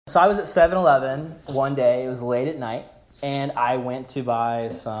So I was at 7-Eleven one day. It was late at night, and I went to buy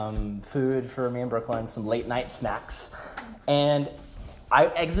some food for me and Brooklyn, some late night snacks. And I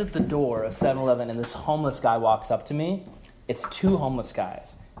exit the door of 7-Eleven, and this homeless guy walks up to me. It's two homeless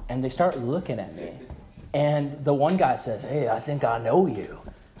guys, and they start looking at me. And the one guy says, "Hey, I think I know you."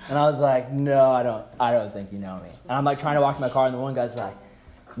 And I was like, "No, I don't think you know me." And I'm like trying to walk to my car, and the one guy's like,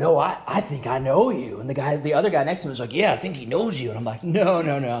 "No, I think I know you." And the other guy next to me was like, "Yeah, I think he knows you." And I'm like,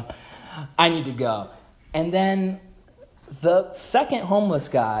 No, I need to go. And then the second homeless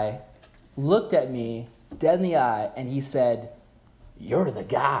guy looked at me dead in the eye, and he said, "You're the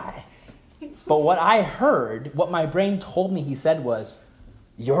guy." But what I heard, what my brain told me he said was,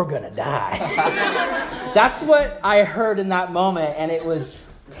 "You're gonna die." That's what I heard in that moment, and it was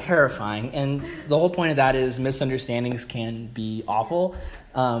terrifying. And the whole point of that is misunderstandings can be awful.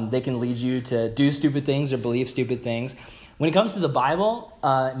 They can lead you to do stupid things or believe stupid things. When it comes to the Bible,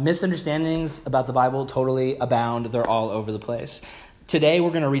 misunderstandings about the Bible totally abound. They're all over the place. Today, we're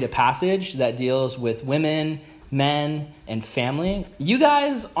going to read a passage that deals with women, men, and family. You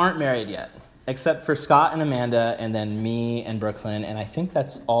guys aren't married yet, except for Scott and Amanda, and then me and Brooklyn, and I think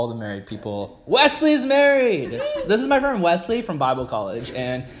that's all the married people. Wesley's married! This is my friend Wesley from Bible college,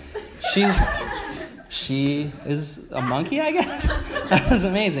 and she is a monkey, I guess? That was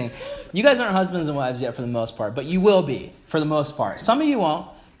amazing. You guys aren't husbands and wives yet for the most part, but you will be for the most part. Some of you won't.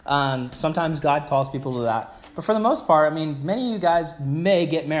 Sometimes God calls people to that. But for the most part, I mean, many of you guys may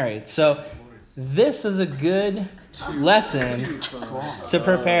get married. So this is a good lesson to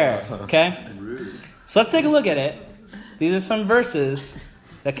prepare, okay? So let's take a look at it. These are some verses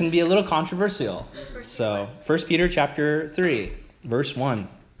that can be a little controversial. So 1 Peter chapter 3, verse 1.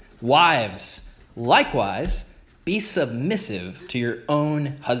 Wives, likewise, be submissive to your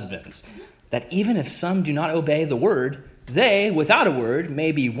own husbands, that even if some do not obey the word, they, without a word,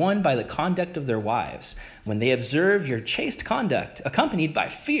 may be won by the conduct of their wives, when they observe your chaste conduct, accompanied by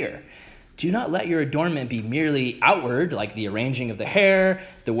fear. Do not let your adornment be merely outward, like the arranging of the hair,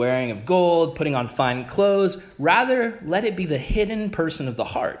 the wearing of gold, putting on fine clothes. Rather, let it be the hidden person of the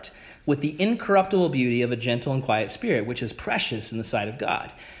heart, with the incorruptible beauty of a gentle and quiet spirit, which is precious in the sight of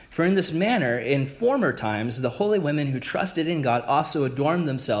God. For in this manner, in former times, the holy women who trusted in God also adorned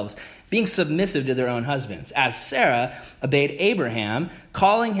themselves, being submissive to their own husbands, as Sarah obeyed Abraham,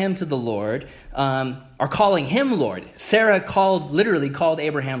 calling him to the Lord, or calling him Lord. Sarah literally called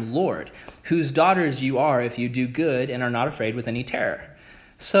Abraham Lord, whose daughters you are if you do good and are not afraid with any terror.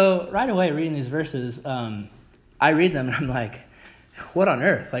 So right away, reading these verses, I read them and I'm like, what on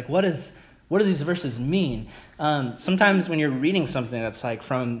earth? Like, what do these verses mean? Sometimes when you're reading something that's like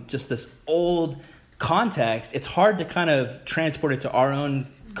from just this old context, it's hard to kind of transport it to our own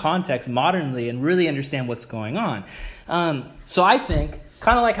context modernly and really understand what's going on. So I think,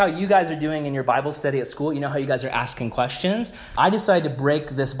 kind of like how you guys are doing in your Bible study at school, you know how you guys are asking questions? I decided to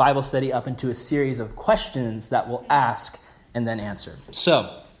break this Bible study up into a series of questions that we'll ask and then answer.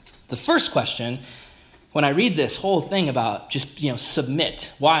 So the first question, when I read this whole thing about just,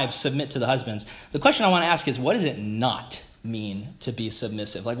 submit, wives submit to the husbands, the question I want to ask is, what does it not mean to be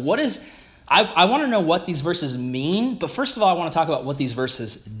submissive? Like, I want to know what these verses mean, but first of all, I want to talk about what these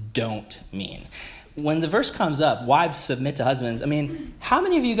verses don't mean. When the verse comes up, wives submit to husbands, I mean, how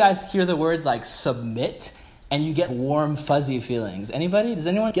many of you guys hear the word like submit and you get warm, fuzzy feelings? Anybody? Does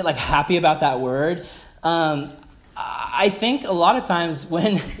anyone get like happy about that word? I think a lot of times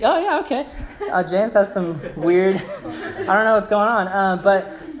when, James has some weird, I don't know what's going on. But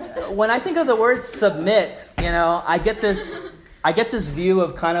when I think of the word submit, I get this view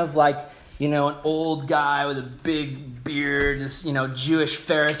of kind of like, an old guy with a big beard, this, Jewish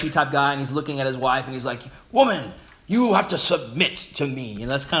Pharisee type guy, and he's looking at his wife and he's like, "Woman, you have to submit to me." And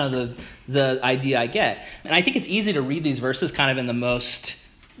that's kind of the idea I get. And I think it's easy to read these verses kind of in the most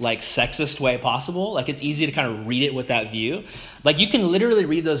like sexist way possible. Like it's easy to kind of read it with that view. Like you can literally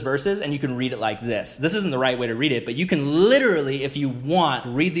read those verses and you can read it like this. This isn't the right way to read it, but you can literally, if you want,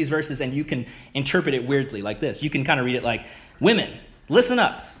 read these verses and you can interpret it weirdly like this. You can kind of read it like, "Women, listen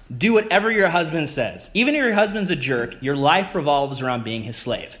up. Do whatever your husband says. Even if your husband's a jerk, your life revolves around being his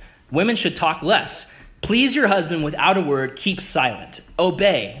slave. Women should talk less. Please your husband without a word. Keep silent.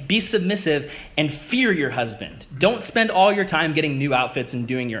 Obey. Be submissive and fear your husband. Don't spend all your time getting new outfits and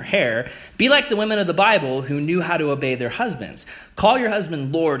doing your hair. Be like the women of the Bible who knew how to obey their husbands. Call your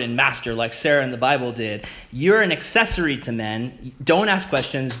husband Lord and Master like Sarah in the Bible did. You're an accessory to men. Don't ask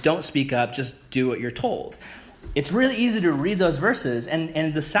questions. Don't speak up. Just do what you're told." It's really easy to read those verses.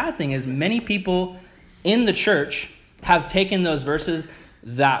 And the sad thing is many people in the church have taken those verses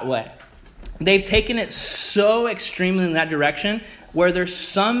that way. They've taken it so extremely in that direction where there's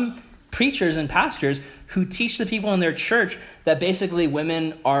some preachers and pastors who teach the people in their church that basically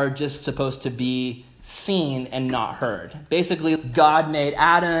women are just supposed to be seen and not heard. Basically, God made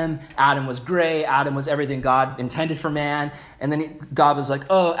Adam. Adam was great. Adam was everything God intended for man. And then God was like,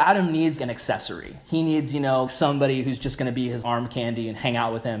 oh, Adam needs an accessory. He needs, somebody who's just going to be his arm candy and hang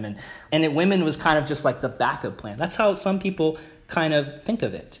out with him. And women was kind of just like the backup plan. That's how some people kind of think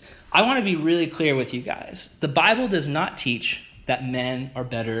of it. I want to be really clear with you guys. The Bible does not teach that men are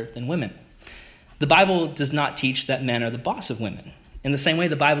better than women. The Bible does not teach that men are the boss of women. In the same way,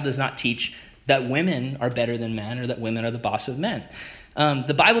 the Bible does not teach that women are better than men or that women are the boss of men.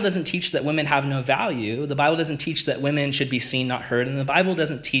 The Bible doesn't teach that women have no value. The Bible doesn't teach that women should be seen, not heard. And the Bible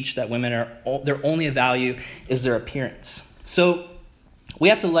doesn't teach that women their only value is their appearance. So we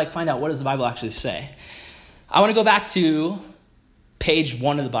have to find out, what does the Bible actually say? I want to go back to page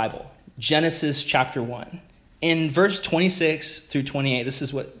 1 of the Bible, Genesis chapter 1. In verse 26 through 28, this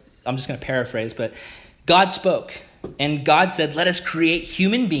is what I'm just going to paraphrase, but God spoke, and God said, let us create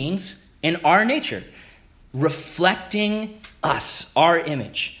human beings in our nature, reflecting us, our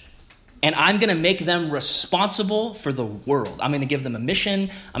image. And I'm going to make them responsible for the world. I'm going to give them a mission.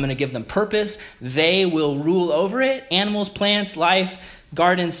 I'm going to give them purpose. They will rule over it. Animals, plants, life,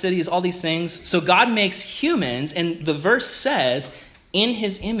 gardens, cities, all these things. So God makes humans, and the verse says, in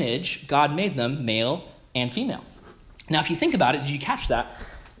his image, God made them male and female. Now, if you think about it, did you catch that?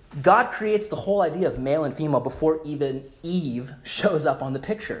 God creates the whole idea of male and female before even Eve shows up on the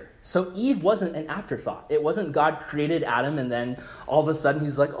picture. So Eve wasn't an afterthought. It wasn't God created Adam and then all of a sudden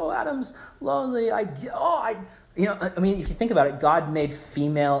he's like, oh, Adam's lonely. If you think about it, God made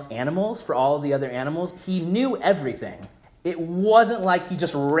female animals for all of the other animals. He knew everything. It wasn't like he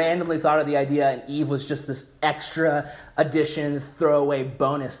just randomly thought of the idea and Eve was just this extra addition, throwaway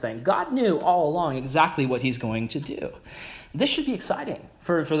bonus thing. God knew all along exactly what he's going to do. This should be exciting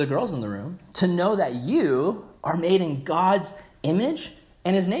for the girls in the room to know that you are made in God's image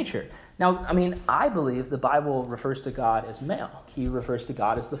and his nature. Now, I believe the Bible refers to God as male. He refers to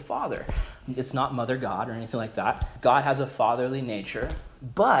God as the Father. It's not Mother God or anything like that. God has a fatherly nature.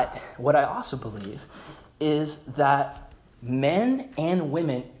 But what I also believe is that men and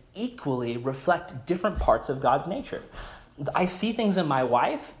women equally reflect different parts of God's nature. I see things in my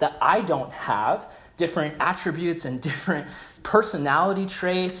wife that I don't have, different attributes and different personality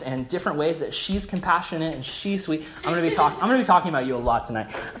traits and different ways that she's compassionate and she's sweet. I'm going to be talking about you a lot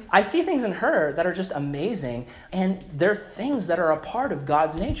tonight. I see things in her that are just amazing, and they're things that are a part of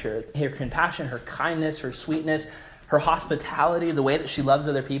God's nature. Her compassion, her kindness, her sweetness, her hospitality, the way that she loves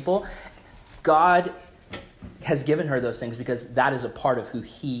other people. God has given her those things because that is a part of who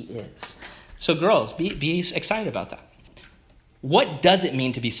he is. So girls, be excited about that. What does it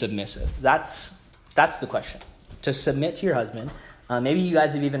mean to be submissive? That's the question. To submit to your husband. Maybe you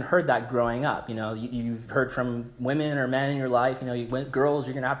guys have even heard that growing up. You've heard from women or men in your life. Girls,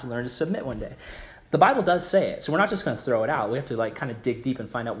 you're going to have to learn to submit one day. The Bible does say it, so we're not just going to throw it out. We have to kind of dig deep and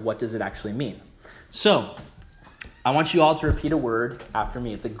find out what does it actually mean. So, I want you all to repeat a word after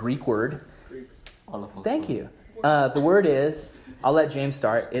me. It's a Greek word. Thank you. The word is, I'll let James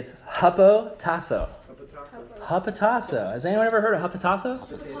start. It's hupotasso. Hupotasso. Has anyone ever heard of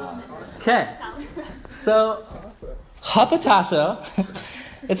hupotasso? Okay. So, hupotasso,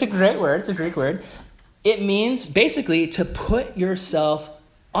 it's a great word. It's a Greek word. It means basically to put yourself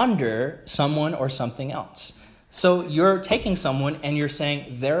under someone or something else. So you're taking someone and you're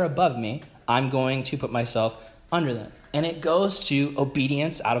saying, they're above me. I'm going to put myself under them. And it goes to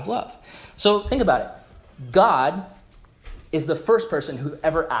obedience out of love. So think about it. God is the first person who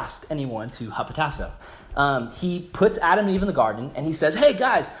ever asked anyone to hupotasso. He puts Adam and Eve in the garden and he says, hey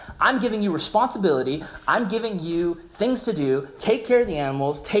guys, I'm giving you responsibility. I'm giving you things to do. Take care of the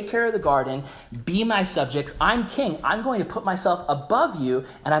animals. Take care of the garden. Be my subjects. I'm king. I'm going to put myself above you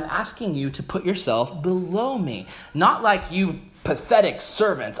and I'm asking you to put yourself below me. Not like you pathetic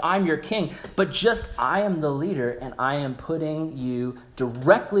servants. I'm your king. But just I am the leader and I am putting you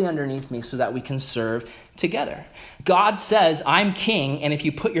directly underneath me so that we can serve together. God says, I'm king, and if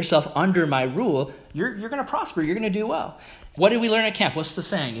you put yourself under my rule, you're going to prosper. You're going to do well. What did we learn at camp? What's the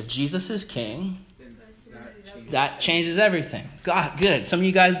saying? If Jesus is king, that changes everything. God, good. Some of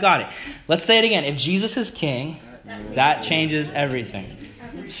you guys got it. Let's say it again. If Jesus is king, that changes everything.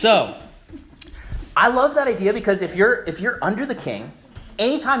 So, I love that idea because if you're under the king,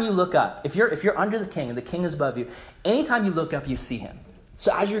 anytime you look up, if you're under the king and the king is above you, anytime you look up, you see him.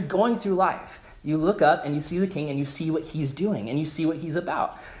 So as you're going through life, you look up and you see the king and you see what he's doing and you see what he's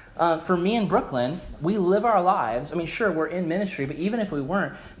about. For me in Brooklyn, we live our lives. I mean, sure, we're in ministry, but even if we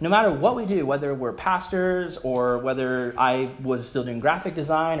weren't, no matter what we do, whether we're pastors or whether I was still doing graphic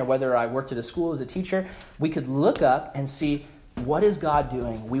design or whether I worked at a school as a teacher, we could look up and see, what is God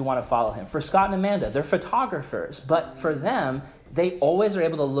doing? We want to follow him. For Scott and Amanda, they're photographers, but for them, they always are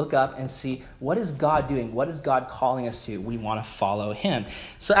able to look up and see, what is God doing? What is God calling us to? We want to follow him.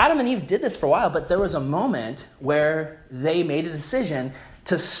 So Adam and Eve did this for a while, but there was a moment where they made a decision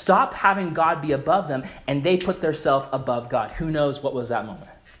to stop having God be above them, and they put themselves above God. Who knows what was that moment?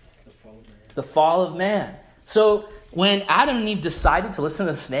 The fall of man. So when Adam and Eve decided to listen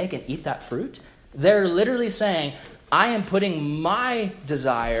to the snake and eat that fruit, they're literally saying, I am putting my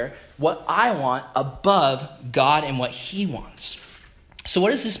desire, what I want, above God and what he wants. So what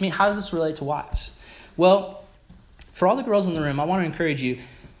does this mean? How does this relate to wives? Well, for all the girls in the room, I want to encourage you.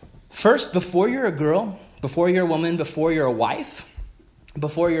 First, before you're a girl, before you're a woman, before you're a wife,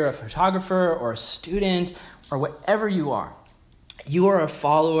 before you're a photographer or a student or whatever you are a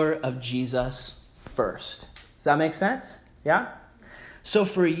follower of Jesus first. Does that make sense? Yeah? So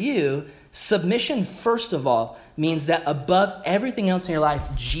for you, submission, first of all, means that above everything else in your life,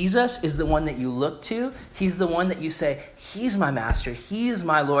 Jesus is the one that you look to. He's the one that you say, he's my master. He is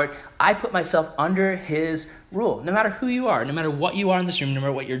my Lord. I put myself under his rule. No matter who you are, no matter what you are in this room, no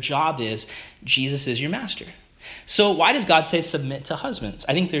matter what your job is, Jesus is your master. So why does God say submit to husbands?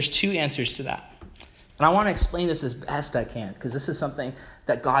 I think there's two answers to that. And I want to explain this as best I can, because this is something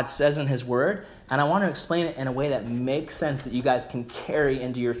that God says in his word, and I want to explain it in a way that makes sense that you guys can carry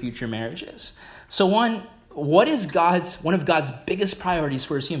into your future marriages. So what is one of God's biggest priorities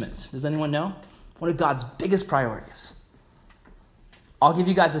for his humans? Does anyone know? One of God's biggest priorities. I'll give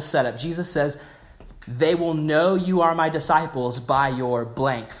you guys a setup. Jesus says, they will know you are my disciples by your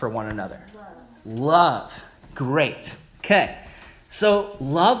blank for one another. Love. Great. Okay. So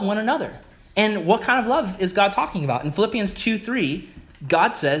love one another. And what kind of love is God talking about? In Philippians 2:3,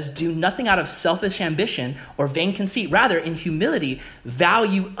 God says, do nothing out of selfish ambition or vain conceit. Rather, in humility,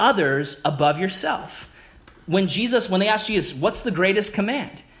 value others above yourself. When they asked Jesus, what's the greatest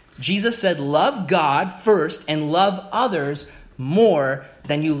command? Jesus said, love God first and love others more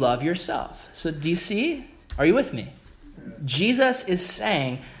than you love yourself. So do you see? Are you with me? Jesus is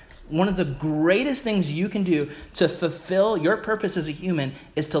saying, one of the greatest things you can do to fulfill your purpose as a human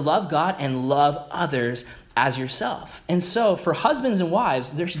is to love God and love others as yourself. And so for husbands and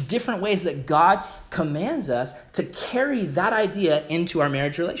wives, there's different ways that God commands us to carry that idea into our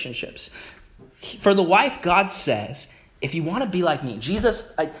marriage relationships. For the wife, God says, if you want to be like me,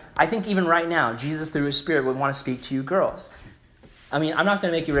 Jesus, I think even right now, Jesus through his Spirit would want to speak to you girls. I mean, I'm not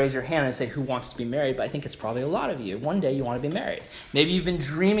going to make you raise your hand and say who wants to be married, but I think it's probably a lot of you. One day you want to be married. Maybe you've been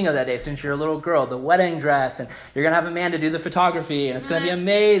dreaming of that day since you're a little girl, the wedding dress, and you're going to have a man to do the photography, and it's going to be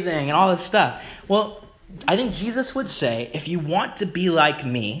amazing, and all this stuff. Well, I think Jesus would say, if you want to be like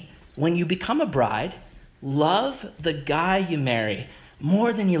me, when you become a bride, love the guy you marry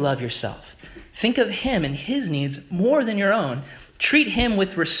more than you love yourself. Think of him and his needs more than your own. Treat him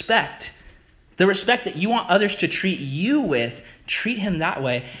with respect. The respect that you want others to treat you with, treat him that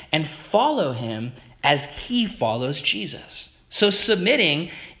way and follow him as he follows Jesus. So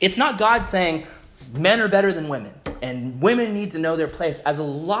submitting, it's not God saying men are better than women and women need to know their place, as a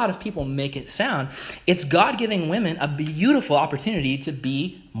lot of people make it sound. It's God giving women a beautiful opportunity to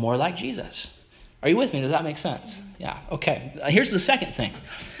be more like Jesus. Are you with me? Does that make sense? Yeah. Okay. Here's the second thing.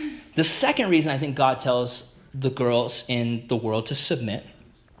 The second reason I think God tells the girls in the world to submit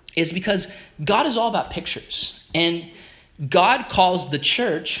is because God is all about pictures. And God calls the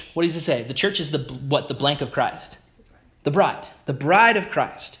church, what does he say? The church is the blank of Christ? The bride of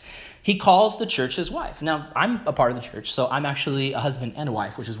Christ. He calls the church his wife. Now, I'm a part of the church, so I'm actually a husband and a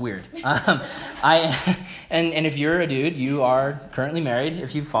wife, which is weird. And if you're a dude, you are currently married.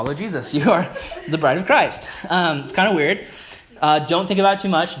 If you follow Jesus, you are the bride of Christ. It's kind of weird. Don't think about it too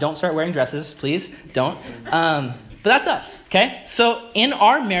much. Don't start wearing dresses, please. Don't. But that's us, okay? So in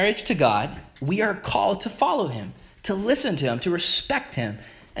our marriage to God, we are called to follow him, to listen to him, to respect him,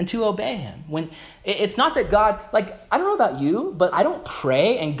 and to obey him. When it's not that God, I don't know about you, but I don't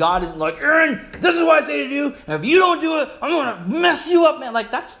pray and God isn't like, Aaron, this is what I say to do, and if you don't do it, I'm going to mess you up, man.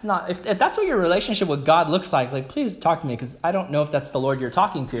 That's not, if that's what your relationship with God looks like, please talk to me, because I don't know if that's the Lord you're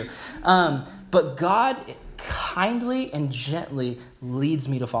talking to. But God kindly and gently leads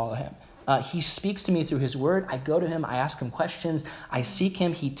me to follow him. He speaks to me through his word. I go to him. I ask him questions. I seek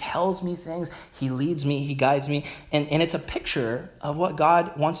him. He tells me things. He leads me. He guides me. And it's a picture of what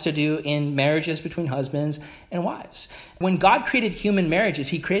God wants to do in marriages between husbands and wives. When God created human marriages,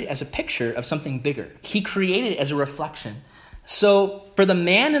 he created it as a picture of something bigger. He created it as a reflection So for the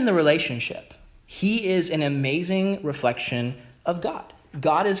man in the relationship, he is an amazing reflection of God.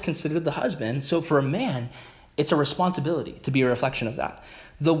 God is considered the husband. So for a man, it's a responsibility to be a reflection of that.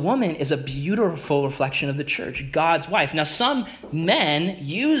 The woman is a beautiful reflection of the church, God's wife. Now, some men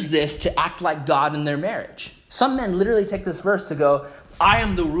use this to act like God in their marriage. Some men literally take this verse to go, I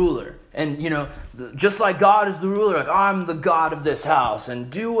am the ruler. And, just like God is the ruler, like I'm the God of this house and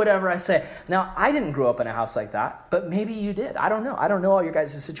do whatever I say. Now, I didn't grow up in a house like that, but maybe you did. I don't know. I don't know all your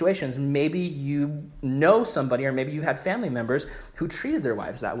guys' situations. Maybe you know somebody, or maybe you had family members who treated their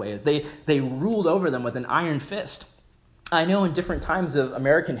wives that way. They ruled over them with an iron fist. I know in different times of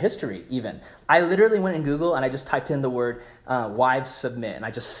American history even. I literally went in Google and I just typed in the word wives submit. And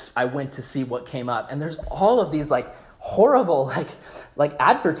I went to see what came up. And there's all of these horrible like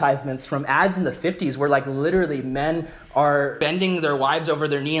advertisements from ads in the 50s where literally men are bending their wives over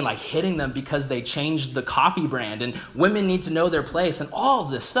their knee and hitting them because they changed the coffee brand, and women need to know their place and all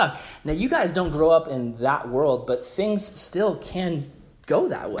of this stuff. Now, you guys don't grow up in that world, but things still can go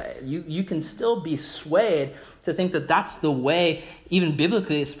that way. You can still be swayed to think that that's the way, even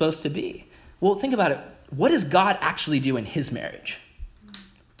biblically, it's supposed to be. Well, think about it. What does God actually do in his marriage?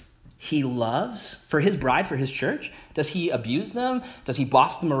 He loves for his bride, for his church. Does he abuse them? Does he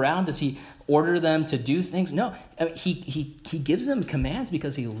boss them around? Does he order them to do things? No. I mean, he gives them commands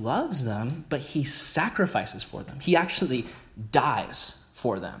because he loves them, but he sacrifices for them. He actually dies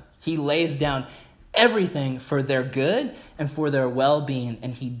for them. He lays down everything for their good and for their well-being,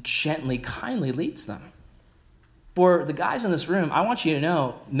 and he gently, kindly leads them. For the guys in this room, I want you to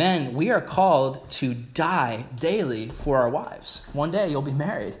know, men, we are called to die daily for our wives. One day you'll be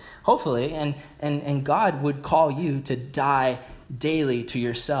married, hopefully, and God would call you to die daily to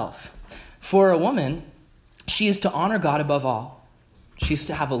yourself. For a woman, she is to honor God above all. She's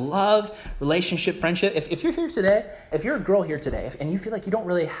to have a love, relationship, friendship. If you're here today, if you're a girl here today, and you feel like you don't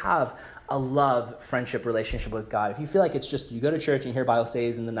really have a love, friendship, relationship with God, if you feel like it's just you go to church and you hear Bible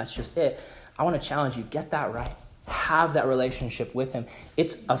studies and then that's just it, I want to challenge you, get that right. Have that relationship with him.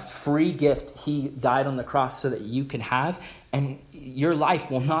 It's a free gift he died on the cross so that you can have, and your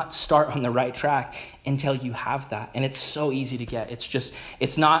life will not start on the right track until you have that. And it's so easy to get.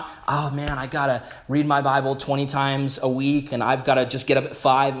 It's not, oh man, I gotta read my Bible 20 times a week and I've gotta just get up at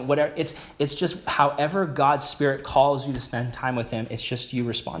 5 and whatever. It's just however God's Spirit calls you to spend time with him. It's just you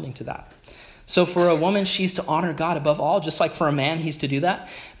responding to that. So for a woman, she's to honor God above all, just like for a man, he's to do that.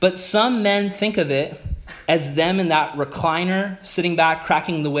 But some men think of it as them in that recliner, sitting back,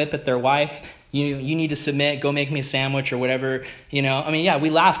 cracking the whip at their wife. You need to submit, go make me a sandwich or whatever. We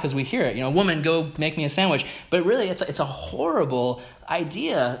laugh because we hear it. Woman, go make me a sandwich. But really, it's a horrible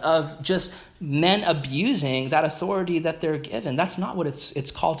idea of just men abusing that authority that they're given. That's not what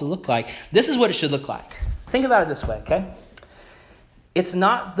it's called to look like. This is what it should look like. Think about it this way, okay? It's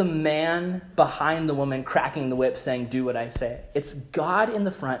not the man behind the woman cracking the whip saying, do what I say. It's God in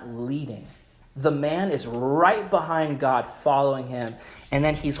the front leading. The man is right behind God following him. And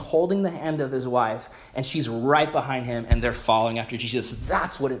then he's holding the hand of his wife and she's right behind him and they're following after Jesus.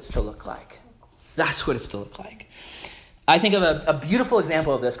 That's what it's to look like. That's what it's to look like. I think of a beautiful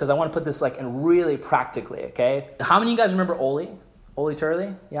example of this because I want to put this in really practically, okay? How many of you guys remember Oli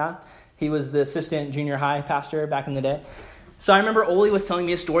Turley? Yeah? He was the assistant junior high pastor back in the day. So I remember Oli was telling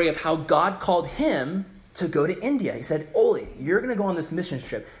me a story of how God called him to go to India. He said, Oli, you're going to go on this mission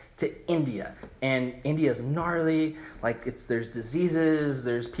trip to India. And India is gnarly. There's diseases.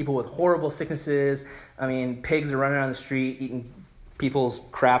 There's people with horrible sicknesses. I mean, pigs are running around the street eating people's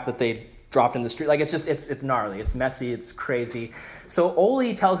crap that they dropped in the street. It's gnarly. It's messy. It's crazy. So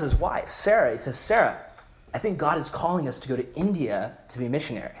Oli tells his wife, Sarah, he says, Sarah, I think God is calling us to go to India to be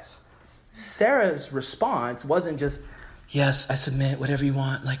missionaries. Sarah's response wasn't just, yes, I submit, whatever you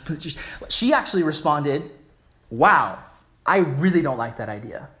want. She actually responded, wow, I really don't like that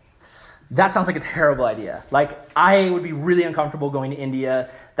idea. That sounds like a terrible idea. I would be really uncomfortable going to India.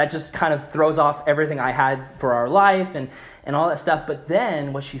 That just kind of throws off everything I had for our life and all that stuff. But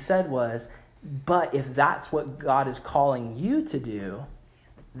then what she said was, but if that's what God is calling you to do,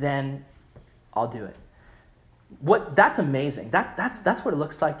 then I'll do it. That's amazing. That's what it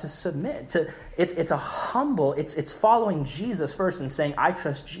looks like to submit. It's a humble, it's following Jesus first and saying, I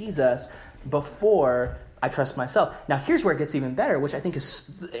trust Jesus before I trust myself. Now, here's where it gets even better, which I think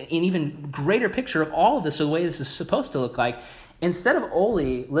is an even greater picture of all of this, the way this is supposed to look like. Instead of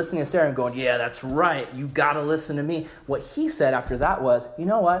Oli listening to Sarah and going, yeah, that's right, you got to listen to me, what he said after that was, you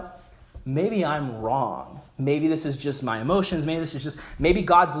know what? Maybe I'm wrong. Maybe this is just my emotions. Maybe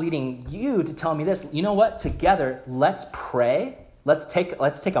God's leading you to tell me this. You know what? Together, let's pray Let's take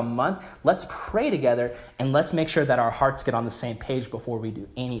a month, let's pray together, and let's make sure that our hearts get on the same page before we do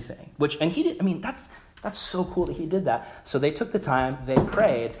anything. And he did, that's so cool that he did that. So they took the time, they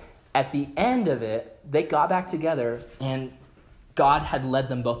prayed. At the end of it, they got back together, and God had led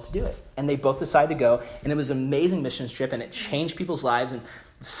them both to do it. And they both decided to go, and it was an amazing missions trip, and it changed people's lives, and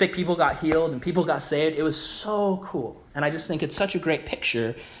sick people got healed, and people got saved. It was so cool. And I just think it's such a great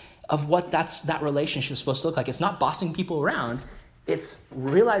picture of what that relationship is supposed to look like. It's not bossing people around. It's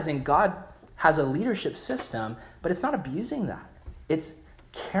realizing God has a leadership system, but it's not abusing that. It's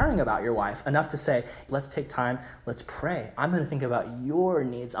caring about your wife enough to say, let's take time, let's pray. I'm going to think about your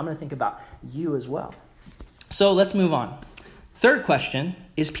needs. I'm going to think about you as well. So let's move on. Third question,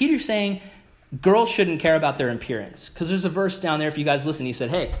 is Peter saying girls shouldn't care about their appearance? Because there's a verse down there, if you guys listen, he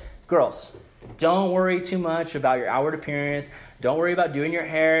said, hey, girls, don't worry too much about your outward appearance. Don't worry about doing your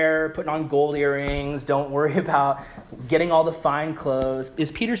hair, putting on gold earrings. Don't worry about getting all the fine clothes.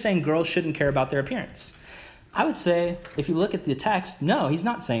 Is Peter saying girls shouldn't care about their appearance? I would say, if you look at the text, no, he's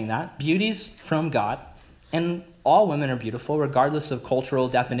not saying that. Beauty's from God, and all women are beautiful, regardless of cultural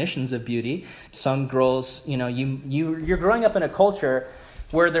definitions of beauty. Some girls, you're growing up in a culture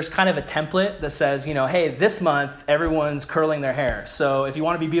where there's kind of a template that says, hey, this month everyone's curling their hair. So if you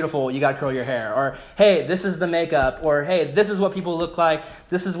want to be beautiful, you got to curl your hair. Or, hey, this is the makeup. Or, hey, this is what people look like.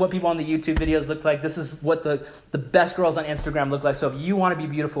 This is what people on the YouTube videos look like. This is what the best girls on Instagram look like. So if you want to be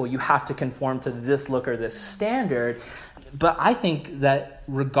beautiful, you have to conform to this look or this standard. But I think that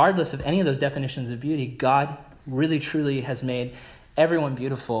regardless of any of those definitions of beauty, God really truly has made everyone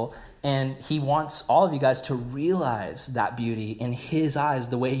beautiful. And he wants all of you guys to realize that beauty in his eyes,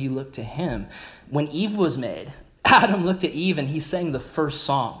 the way you look to him. When Eve was made, Adam looked at Eve and he sang the first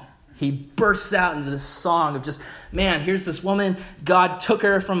song. He bursts out into this song of just, man, here's this woman. God took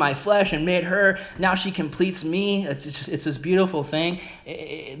her from my flesh and made her. Now she completes me. It's this beautiful thing.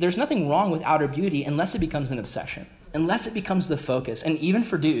 There's nothing wrong with outer beauty unless it becomes an obsession, unless it becomes the focus. And even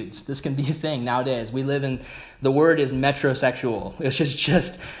for dudes, this can be a thing nowadays. We live in, the word is metrosexual. It's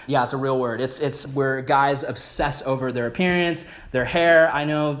just it's a real word. It's where guys obsess over their appearance, their hair. I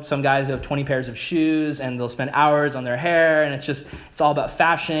know some guys who have 20 pairs of shoes and they'll spend hours on their hair, and it's all about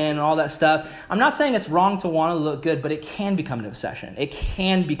fashion and all that stuff. I'm not saying it's wrong to want to look good, but it can become an obsession. It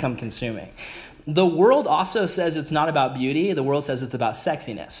can become consuming. The world also says it's not about beauty. The world says it's about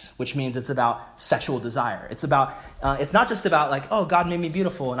sexiness, which means it's about sexual desire. It's about, it's not just about like, oh, God made me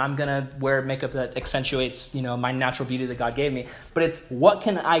beautiful and I'm going to wear makeup that accentuates, my natural beauty that God gave me. But it's what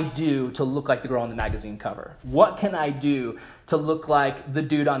can I do to look like the girl on the magazine cover? What can I do to look like the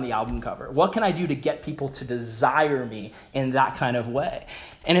dude on the album cover? What can I do to get people to desire me in that kind of way?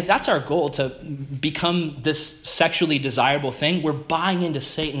 And if that's our goal, to become this sexually desirable thing, we're buying into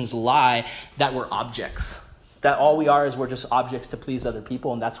Satan's lie that we're objects. That all we are is we're just objects to please other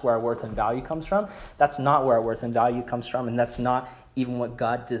people, and that's where our worth and value comes from. That's not where our worth and value comes from, and that's not even what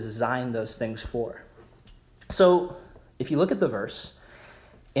God designed those things for. So if you look at the verse,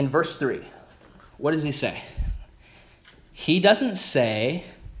 in verse 3, what does he say? He doesn't say,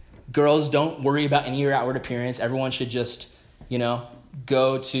 girls, don't worry about any of your outward appearance. Everyone should just,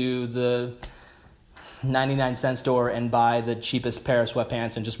 go to the 99-cent store and buy the cheapest pair of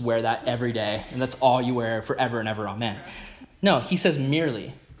sweatpants and just wear that every day. And that's all you wear forever and ever. Amen. No, he says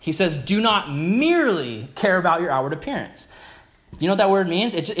merely. He says, do not merely care about your outward appearance. You know what that word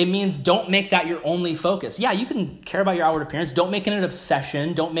means? It means don't make that your only focus. Yeah, you can care about your outward appearance. Don't make it an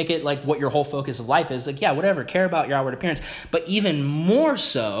obsession. Don't make it like what your whole focus of life is. Like, yeah, whatever, care about your outward appearance. But even more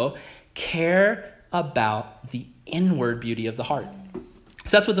so, care about the inward beauty of the heart.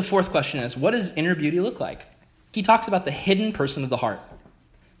 So that's what the fourth question is. What does inner beauty look like? He talks about the hidden person of the heart.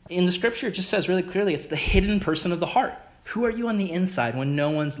 In the scripture, it just says really clearly, it's the hidden person of the heart. Who are you on the inside when no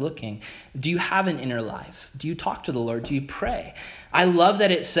one's looking? Do you have an inner life? Do you talk to the Lord? Do you pray? I love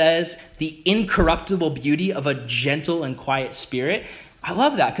that it says the incorruptible beauty of a gentle and quiet spirit. I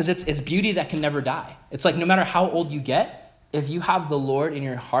love that because it's beauty that can never die. It's like no matter how old you get, if you have the Lord in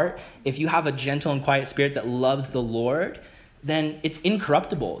your heart, if you have a gentle and quiet spirit that loves the Lord, then it's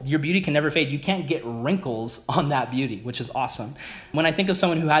incorruptible. Your beauty can never fade. You can't get wrinkles on that beauty, which is awesome. When I think of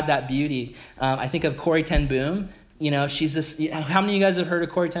someone who had that beauty, I think of Corrie ten Boom. She's this, how many of you guys have heard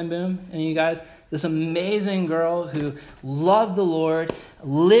of Corrie ten Boom? Any of you guys? This amazing girl who loved the Lord,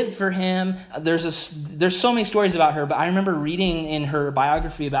 lived for him. There's so many stories about her, but I remember reading in her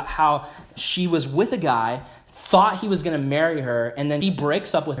biography about how she was with a guy, thought he was going to marry her, and then he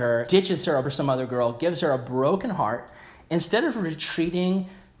breaks up with her, ditches her over some other girl, gives her a broken heart. Instead of retreating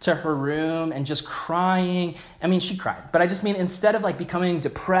to her room and just crying, she cried, but I just mean instead of like becoming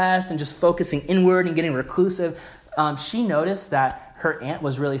depressed and just focusing inward and getting reclusive, She noticed that her aunt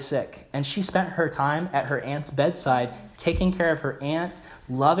was really sick, and she spent her time at her aunt's bedside taking care of her aunt,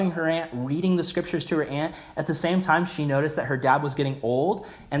 loving her aunt, reading the scriptures to her aunt. At the same time, she noticed that her dad was getting old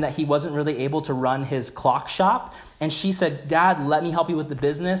and that he wasn't really able to run his clock shop. And she said, Dad, let me help you with the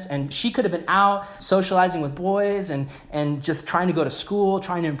business. And she could have been out socializing with boys and just trying to go to school,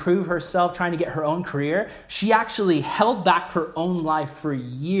 trying to improve herself, trying to get her own career. She actually held back her own life for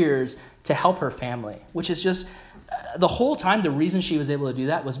years to help her family, which is just... the whole time, the reason she was able to do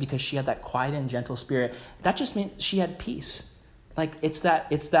that was because she had that quiet and gentle spirit. That just means she had peace. Like it's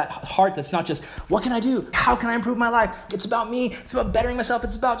that heart that's not just, what can I do? How can I improve my life? It's about me. It's about bettering myself.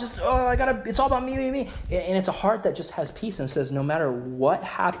 It's about just, it's all about me. And it's a heart that just has peace and says, no matter what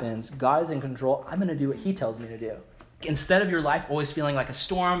happens, God is in control. I'm going to do what he tells me to do. Instead of your life always feeling like a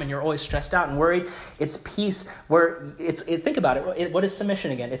storm and you're always stressed out and worried, it's peace where think about it. What is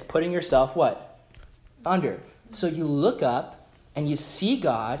submission again? It's putting yourself what? Under. So you look up and you see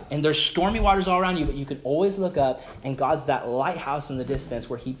God, and there's stormy waters all around you, but you can always look up, and God's that lighthouse in the distance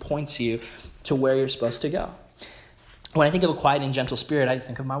where he points you to where you're supposed to go. When I think of a quiet and gentle spirit, I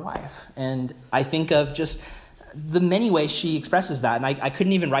think of my wife. And I think of just the many ways she expresses that. And I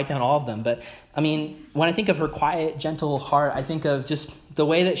couldn't even write down all of them. But I mean, when I think of her quiet, gentle heart, I think of just the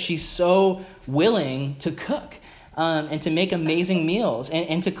way that she's so willing to cook. And to make amazing meals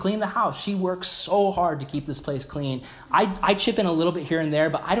and to clean the house. She works so hard to keep this place clean. I chip in a little bit here and there,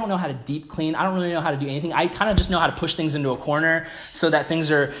 but I don't know how to deep clean. I don't really know how to do anything. I kind of just know how to push things into a corner so that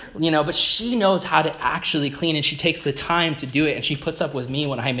things are, but she knows how to actually clean, and she takes the time to do it, and she puts up with me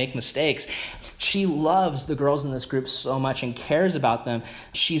when I make mistakes. She loves the girls in this group so much and cares about them.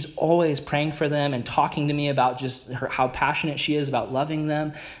 She's always praying for them and talking to me about just how passionate she is about loving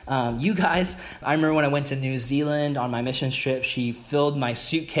them. You guys, I remember when I went to New Zealand on my mission trip, she filled my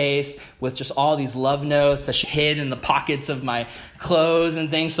suitcase with just all these love notes that she hid in the pockets of my clothes and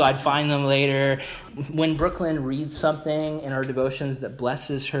things so I'd find them later. When Brooklyn reads something in her devotions that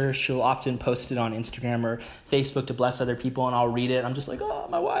blesses her, she'll often post it on Instagram or Facebook to bless other people, and I'll read it. I'm just like, oh,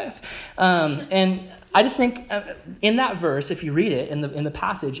 my wife. And I just think in that verse, if you read it in the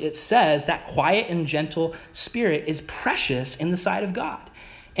passage, it says that quiet and gentle spirit is precious in the sight of God.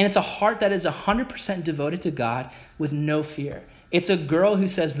 And it's a heart that is 100% devoted to God with no fear. It's a girl who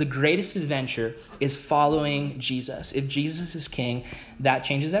says the greatest adventure is following Jesus. If Jesus is king, that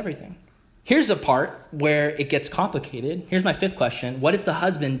changes everything. Here's a part where it gets complicated. Here's my fifth question. What if the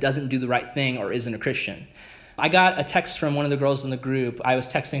husband doesn't do the right thing or isn't a Christian? I got a text from one of the girls in the group. I was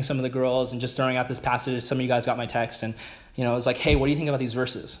texting some of the girls and just throwing out this passage. Some of you guys got my text, and it was like, hey, what do you think about these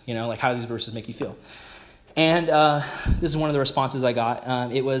verses? How do these verses make you feel? And this is one of the responses I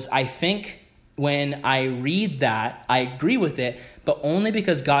got. It was, I think when I read that, I agree with it, but only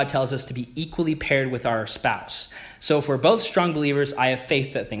because God tells us to be equally paired with our spouse. So if we're both strong believers, I have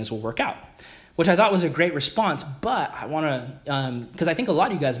faith that things will work out, which I thought was a great response. But I want to, because I think a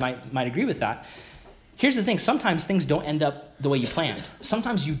lot of you guys might agree with that. Here's the thing. Sometimes things don't end up the way you planned.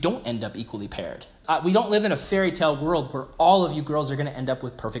 Sometimes you don't end up equally paired. We don't live in a fairy tale world where all of you girls are going to end up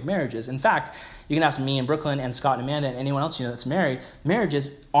with perfect marriages. In fact, you can ask me and Brooklyn and Scott and Amanda and anyone else that's married.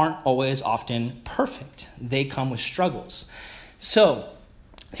 Marriages aren't always often perfect. They come with struggles. So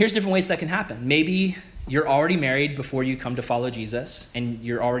here's different ways that can happen. Maybe you're already married before you come to follow Jesus, and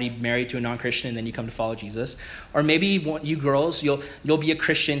you're already married to a non-Christian and then you come to follow Jesus. Or maybe you girls, you'll be a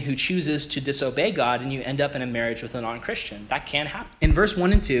Christian who chooses to disobey God and you end up in a marriage with a non-Christian. That can happen. In verse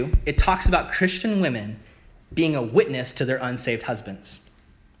 1 and 2, it talks about Christian women being a witness to their unsaved husbands.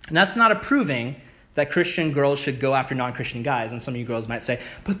 And that's not approving that Christian girls should go after non-Christian guys. And some of you girls might say,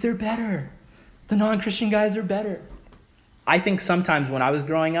 but they're better. The non-Christian guys are better. I think sometimes when I was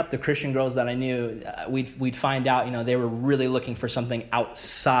growing up, the Christian girls that I knew, we'd find out, they were really looking for something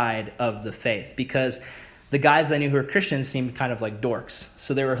outside of the faith, because the guys I knew who were Christians seemed kind of like dorks.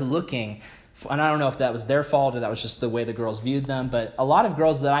 So they were looking, and I don't know if that was their fault or that was just the way the girls viewed them, but a lot of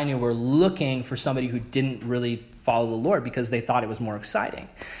girls that I knew were looking for somebody who didn't really follow the Lord because they thought it was more exciting.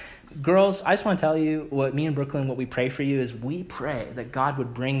 Girls, I just want to tell you what me and Brooklyn, what we pray for you is we pray that God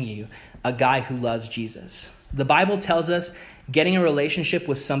would bring you a guy who loves Jesus. The Bible tells us getting a relationship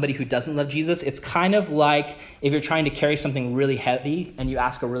with somebody who doesn't love Jesus, it's kind of like if you're trying to carry something really heavy and you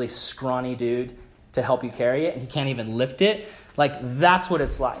ask a really scrawny dude to help you carry it and he can't even lift it. Like, that's what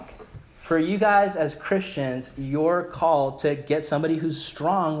it's like. For you guys as Christians, you're called to get somebody who's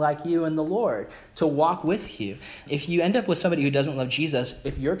strong like you in the Lord, to walk with you. If you end up with somebody who doesn't love Jesus,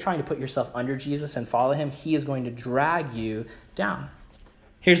 if you're trying to put yourself under Jesus and follow him, he is going to drag you down.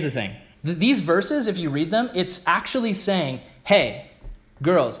 Here's the thing. These verses, if you read them, it's actually saying, hey,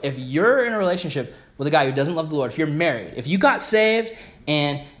 girls, if you're in a relationship with a guy who doesn't love the Lord, if you're married, if you got saved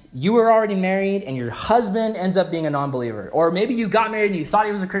and you were already married and your husband ends up being a non-believer, or maybe you got married and you thought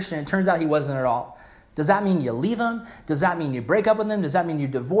he was a Christian and it turns out he wasn't at all, does that mean you leave him? Does that mean you break up with him? Does that mean you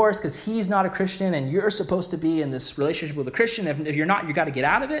divorce because he's not a Christian and you're supposed to be in this relationship with a Christian? If you're not, you got to get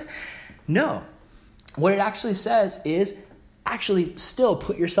out of it? No. What it actually says is actually still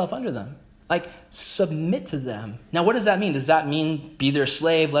put yourself under them. Like, submit to them. Now, what does that mean? Does that mean be their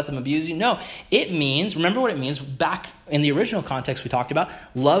slave, let them abuse you? No. It means, remember what it means back in the original context we talked about,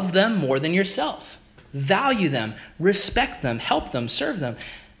 love them more than yourself. Value them, respect them, help them, serve them.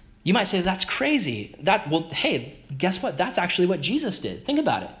 You might say, that's crazy. Well, hey, guess what? That's actually what Jesus did. Think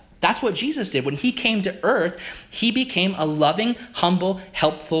about it. That's what Jesus did. When he came to earth, he became a loving, humble,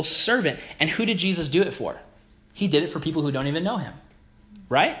 helpful servant. And who did Jesus do it for? He did it for people who don't even know him,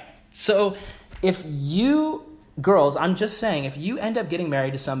 right? So if you, girls, I'm just saying, if you end up getting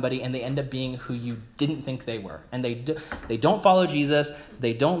married to somebody and they end up being who you didn't think they were, and they don't follow Jesus,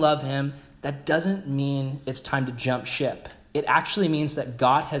 they don't love him, that doesn't mean it's time to jump ship. It actually means that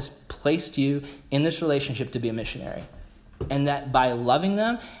God has placed you in this relationship to be a missionary. And that by loving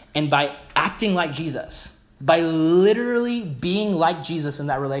them and by acting like Jesus, by literally being like Jesus in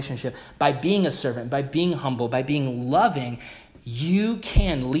that relationship, by being a servant, by being humble, by being loving, you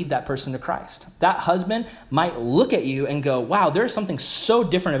can lead that person to Christ. That husband might look at you and go, wow, there's something so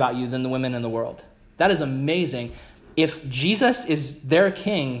different about you than the women in the world. That is amazing. If Jesus is their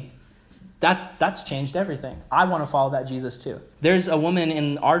king, that's changed everything. I want to follow that Jesus too. There's a woman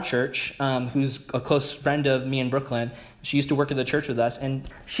in our church who's a close friend of me in Brooklyn. She used to work at the church with us, and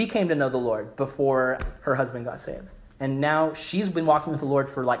she came to know the Lord before her husband got saved. And now she's been walking with the Lord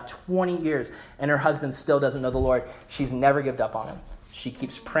for like 20 years, and her husband still doesn't know the Lord. She's never given up on him. She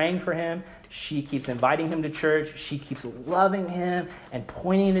keeps praying for him. She keeps inviting him to church. She keeps loving him and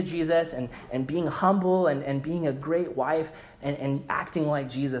pointing to Jesus and being humble and being a great wife and acting like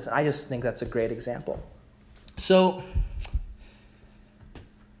Jesus. I just think that's a great example. So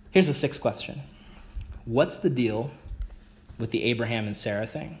here's the sixth question. What's the deal with the Abraham and Sarah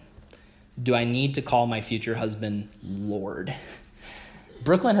thing? Do I need to call my future husband Lord?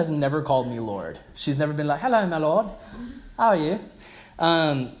 Brooklyn has never called me Lord. She's never been like, hello, my Lord. How are you?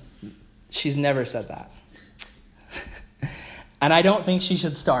 She's never said that. And I don't think she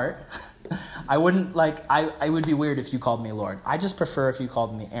should start. I wouldn't I would be weird if you called me Lord. I just prefer if you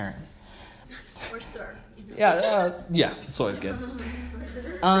called me Aaron. Or sir. Yeah, it's always good.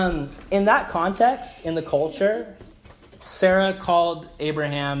 In that context, in the culture, Sarah called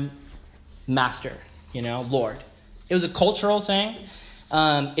Abraham master, Lord. It was a cultural thing.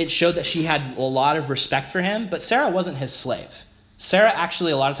 It showed that she had a lot of respect for him, but Sarah wasn't his slave. Sarah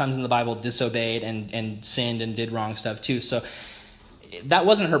actually, a lot of times in the Bible, disobeyed and sinned and did wrong stuff too. So that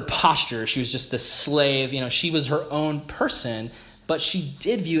wasn't her posture. She was just the slave. She was her own person, but she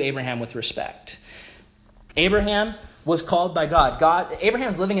did view Abraham with respect. Abraham was called by God.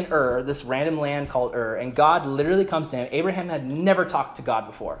 Abraham's living in Ur, this random land called Ur, and God literally comes to him. Abraham had never talked to God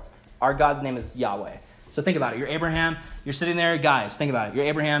before. Our God's name is Yahweh. So think about it. You're Abraham. You're sitting there. Guys, think about it. You're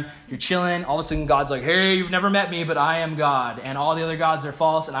Abraham. You're chilling. All of a sudden, God's like, hey, you've never met me, but I am God. And all the other gods are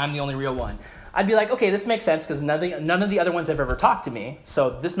false, and I'm the only real one. I'd be like, okay, this makes sense because none of the other ones have ever talked to me.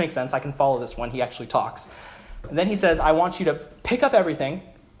 So this makes sense. I can follow this one. He actually talks. And then he says, I want you to pick up everything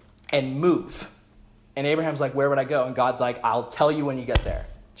and move. And Abraham's like, where would I go? And God's like, I'll tell you when you get there.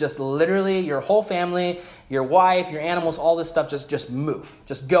 Just literally your whole family, your wife, your animals, all this stuff, just move.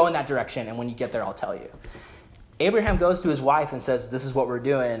 Just go in that direction, and when you get there, I'll tell you. Abraham goes to his wife and says, this is what we're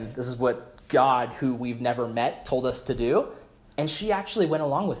doing. This is what God, who we've never met, told us to do. And she actually went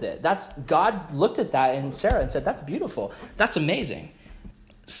along with it. God looked at that and Sarah and said, that's beautiful. That's amazing.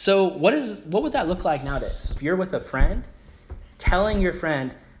 So what would that look like nowadays? If you're with a friend, telling your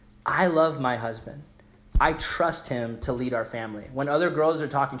friend, I love my husband. I trust him to lead our family. When other girls are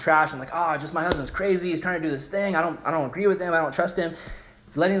talking trash and like, just my husband's crazy. He's trying to do this thing. I don't agree with him. I don't trust him.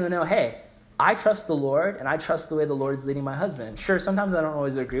 Letting them know, hey, I trust the Lord and I trust the way the Lord's leading my husband. Sure, sometimes I don't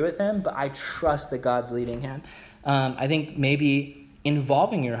always agree with him, but I trust that God's leading him. I think maybe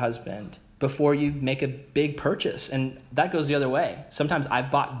involving your husband before you make a big purchase. And that goes the other way. Sometimes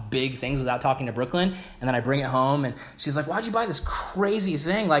I've bought big things without talking to Brooklyn, and then I bring it home and she's like, why'd you buy this crazy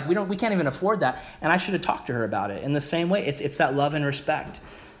thing? Like we can't even afford that. And I should have talked to her about it. In the same way, it's that love and respect.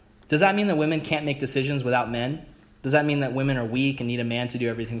 Does that mean that women can't make decisions without men? Does that mean that women are weak and need a man to do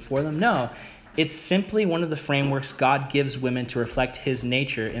everything for them? No. It's simply one of the frameworks God gives women to reflect his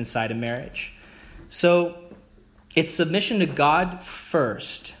nature inside a marriage. So it's submission to God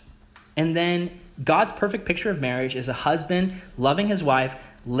first. And then God's perfect picture of marriage is a husband loving his wife,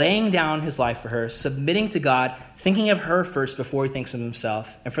 laying down his life for her, submitting to God, thinking of her first before he thinks of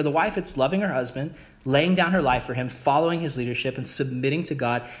himself. And for the wife, it's loving her husband, laying down her life for him, following his leadership, and submitting to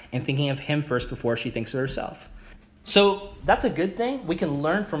God and thinking of him first before she thinks of herself. So that's a good thing. We can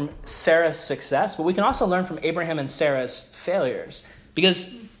learn from Sarah's success, but we can also learn from Abraham and Sarah's failures.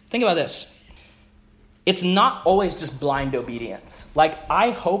 Because think about this. It's not always just blind obedience. Like, I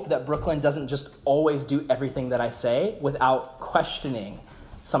hope that Brooklyn doesn't just always do everything that I say without questioning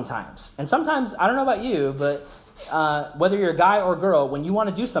sometimes. And sometimes, I don't know about you, but whether you're a guy or a girl, when you want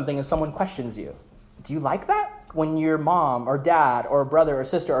to do something and someone questions you, do you like that? When your mom or dad or brother or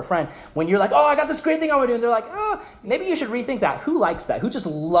sister or friend, when you're like, oh, I got this great thing I want to do, and they're like, oh, maybe you should rethink that. Who likes that? Who just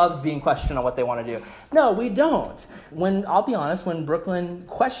loves being questioned on what they want to do? No, we don't. I'll be honest, when Brooklyn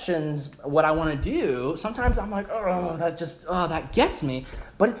questions what I want to do, sometimes I'm like, that gets me.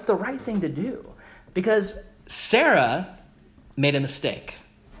 But it's the right thing to do. Because Sarah made a mistake.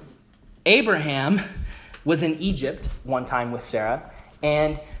 Abraham was in Egypt one time with Sarah,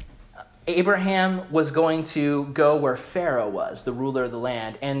 and Abraham was going to go where Pharaoh was, the ruler of the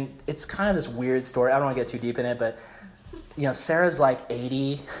land. And it's kind of this weird story. I don't want to get too deep in it, but Sarah's like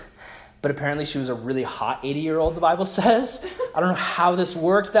 80, but apparently she was a really hot 80-year-old, the Bible says. I don't know how this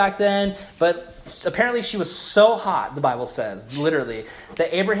worked back then, but apparently she was so hot, the Bible says, literally,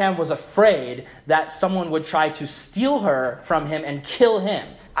 that Abraham was afraid that someone would try to steal her from him and kill him.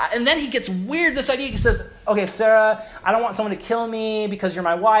 And then he gets weird, this idea. He says, okay, Sarah, I don't want someone to kill me because you're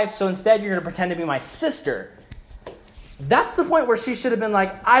my wife, so instead you're going to pretend to be my sister. That's the point where she should have been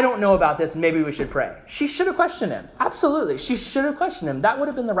like, I don't know about this, maybe we should pray. She should have questioned him. Absolutely. She should have questioned him. That would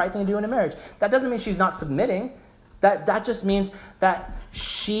have been the right thing to do in a marriage. That doesn't mean she's not submitting. That just means that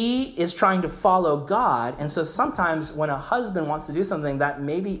she is trying to follow God. And so sometimes when a husband wants to do something that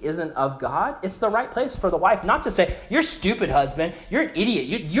maybe isn't of God, it's the right place for the wife not to say, you're stupid, husband. You're an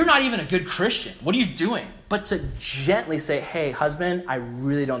idiot. You're not even a good Christian. What are you doing? But to gently say, hey, husband, I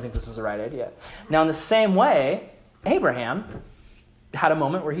really don't think this is the right idea. Now, in the same way, Abraham had a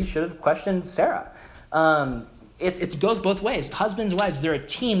moment where he should have questioned Sarah. It goes both ways. Husbands, wives, they're a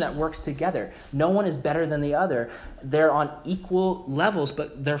team that works together. No one is better than the other. They're on equal levels,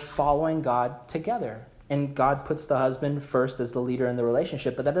 but they're following God together. And God puts the husband first as the leader in the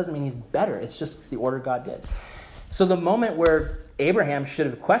relationship, but that doesn't mean he's better. It's just the order God did. So the moment where Abraham should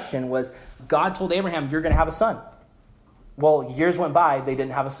have questioned was, God told Abraham, you're going to have a son. Well, years went by, they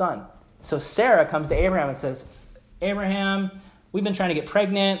didn't have a son. So Sarah comes to Abraham and says, Abraham, we've been trying to get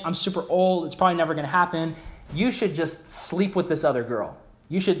pregnant. I'm super old. It's probably never going to happen. You should just sleep with this other girl.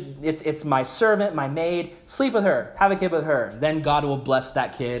 It's my servant, my maid. Sleep with her. Have a kid with her. Then God will bless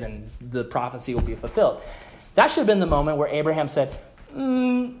that kid and the prophecy will be fulfilled. That should have been the moment where Abraham said,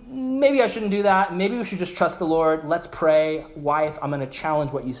 maybe I shouldn't do that. Maybe we should just trust the Lord. Let's pray. Wife, I'm going to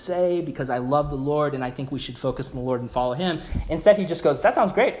challenge what you say because I love the Lord and I think we should focus on the Lord and follow him. Instead, he just goes, that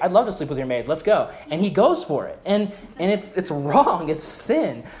sounds great. I'd love to sleep with your maid. Let's go. And he goes for it. And it's wrong. It's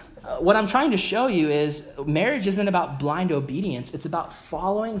sin. What I'm trying to show you is marriage isn't about blind obedience. It's about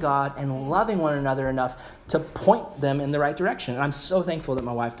following God and loving one another enough to point them in the right direction. And I'm so thankful that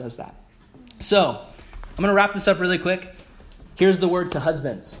my wife does that. So I'm going to wrap this up really quick. Here's the word to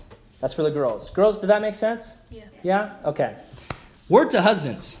husbands. That's for the girls. Girls, did that make sense? Yeah. Yeah? Okay. Word to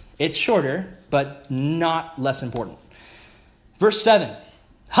husbands. It's shorter, but not less important. Verse 7.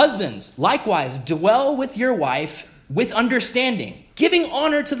 Husbands, likewise, dwell with your wife with understanding, giving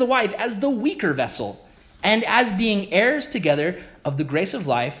honor to the wife as the weaker vessel, and as being heirs together of the grace of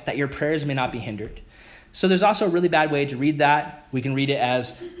life, that your prayers may not be hindered. So there's also a really bad way to read that. We can read it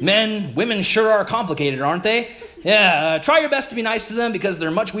as, men, women sure are complicated, aren't they? Yeah, try your best to be nice to them because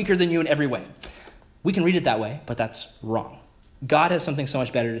they're much weaker than you in every way. We can read it that way, but that's wrong. God has something so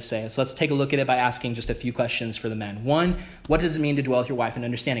much better to say. So let's take a look at it by asking just a few questions for the men. One, what does it mean to dwell with your wife in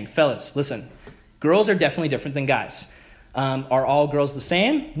understanding? Fellas, listen, girls are definitely different than guys. Are all girls the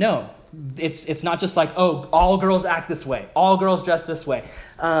same? No. It's not just like, oh, all girls act this way. All girls dress this way.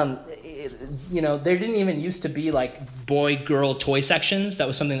 There didn't even used to be like boy-girl toy sections. That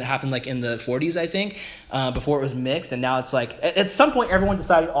was something that happened like in the 40s, I think, before it was mixed. And now it's like, at some point, everyone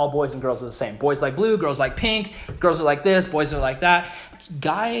decided all boys and girls are the same. Boys like blue, girls like pink, girls are like this, boys are like that.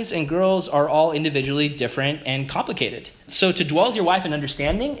 Guys and girls are all individually different and complicated. So to dwell with your wife in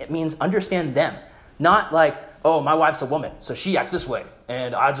understanding, it means understand them. Not like, oh, my wife's a woman, so she acts this way,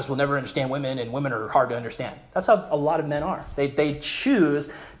 and I just will never understand women, and women are hard to understand. That's how a lot of men are. They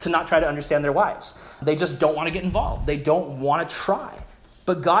choose to not try to understand their wives. They just don't want to get involved. They don't want to try.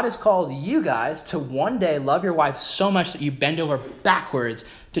 But God has called you guys to one day love your wife so much that you bend over backwards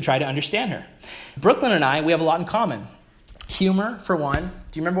to try to understand her. Brooklyn and I, we have a lot in common. Humor, for one.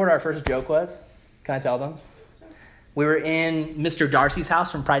 Do you remember what our first joke was? Can I tell them? We were in Mr. Darcy's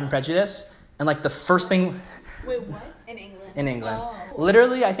house from Pride and Prejudice, and like the first thing... Wait, what? In England. In England. Oh.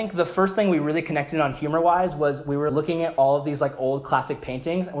 Literally, I think the first thing we really connected on humor-wise was we were looking at all of these like old classic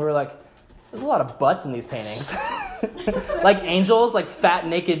paintings, and we were like, there's a lot of butts in these paintings. Like angels, like fat,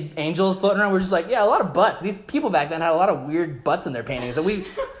 naked angels floating around. We're just like, yeah, a lot of butts. These people back then had a lot of weird butts in their paintings. And we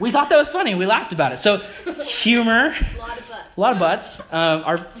thought that was funny. We laughed about it. So humor. A lot of butts. A lot of butts.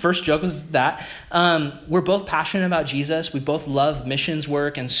 Our first joke was that. We're both passionate about Jesus. We both love missions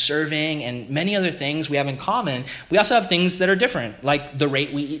work and serving and many other things we have in common. We also have things that are different, like the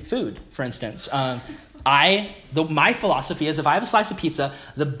rate we eat food, for instance. My philosophy is if I have a slice of pizza,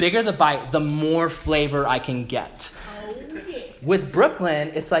 the bigger the bite, the more flavor I can get. Okay. With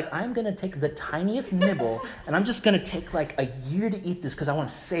Brooklyn, it's like, I'm going to take the tiniest nibble, and I'm just going to take like a year to eat this because I want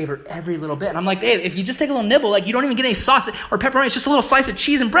to savor every little bit. And I'm like, hey, if you just take a little nibble, like you don't even get any sauce or pepperoni, it's just a little slice of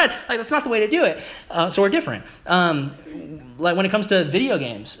cheese and bread. Like that's not the way to do it. So we're different. Like when it comes to video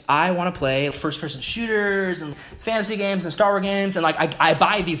games, I want to play first-person shooters and fantasy games and Star Wars games, and like I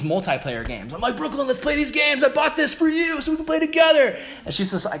buy these multiplayer games. I'm like, Brooklyn, let's play these games. I bought this for you so we can play together. And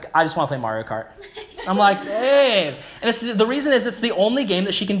she's just like, I just want to play Mario Kart. I'm like, hey. And the reason is it's the only game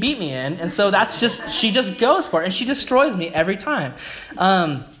that she can beat me in, and so she just goes for it, and she destroys me every time.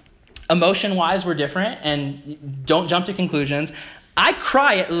 Emotion-wise, we're different, and don't jump to conclusions. I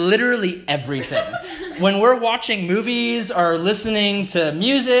cry at literally everything. When we're watching movies or listening to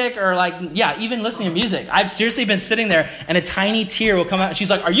music or even listening to music, I've seriously been sitting there and a tiny tear will come out and she's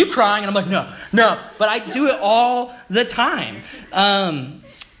like, are you crying? And I'm like, no. But I do it all the time.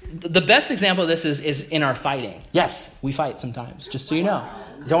 The best example of this is in our fighting. Yes, we fight sometimes, just so you know.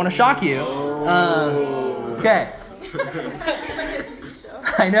 Don't want to shock you. Okay.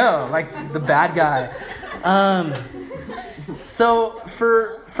 I know, like the bad guy. So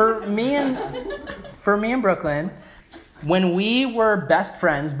for me and Brooklyn, when we were best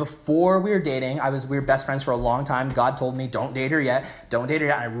friends before we were dating, we were best friends for a long time. God told me, don't date her yet.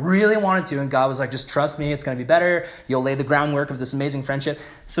 I really wanted to, and God was like, just trust me, it's going to be better. You'll lay the groundwork of this amazing friendship.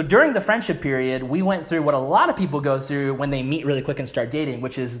 So during the friendship period, we went through what a lot of people go through when they meet really quick and start dating,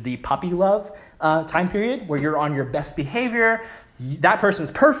 which is the puppy love time period, where you're on your best behavior. That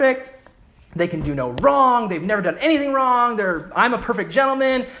person's perfect. They can do no wrong. They've never done anything wrong. I'm a perfect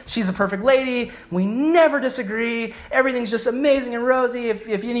gentleman. She's a perfect lady. We never disagree. Everything's just amazing and rosy. If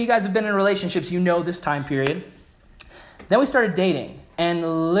any of you guys have been in relationships, you know this time period. Then we started dating,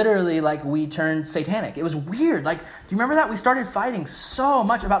 and literally, we turned satanic. It was weird. Do you remember that? We started fighting so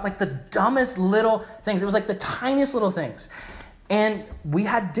much about, the dumbest little things. It was, the tiniest little things. And we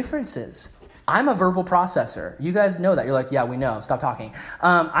had differences. I'm a verbal processor. You guys know that. You're like, yeah, we know. Stop talking.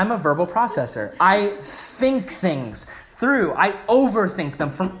 I'm a verbal processor. I think things through. I overthink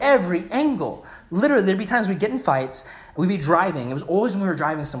them from every angle. Literally, there'd be times we'd get in fights. We'd be driving. It was always when we were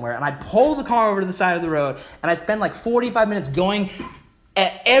driving somewhere. And I'd pull the car over to the side of the road. And I'd spend 45 minutes going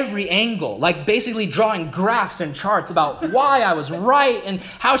at every angle, basically drawing graphs and charts about why I was right and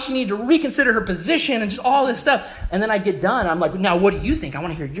how she needed to reconsider her position and just all this stuff. And then I get done. I'm like, now what do you think? I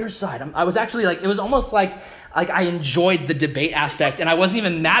want to hear your side. I was actually it was almost like I enjoyed the debate aspect, and I wasn't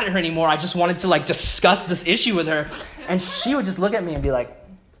even mad at her anymore. I just wanted to discuss this issue with her. And she would just look at me and be like,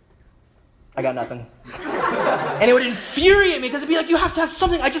 I got nothing. And it would infuriate me because it'd be like, you have to have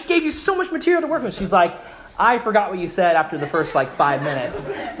something. I just gave you so much material to work with. She's like, I forgot what you said after the first 5 minutes.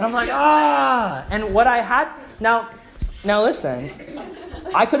 And I'm like, And what I had, now listen,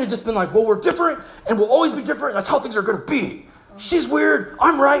 I could have just been like, well, we're different and we'll always be different. That's how things are going to be. She's weird.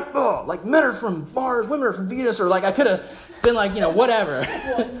 I'm right. Men are from Mars, women are from Venus. Or I could have been whatever.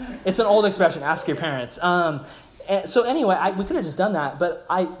 It's an old expression. Ask your parents. So anyway, we could have just done that. But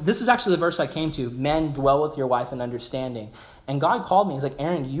this is actually the verse I came to. Men, dwell with your wife in understanding. And God called me. He's like,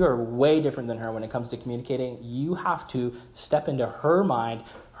 Aaron, you are way different than her when it comes to communicating. You have to step into her mind,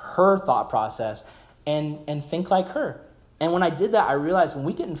 her thought process, and think like her. And when I did that, I realized when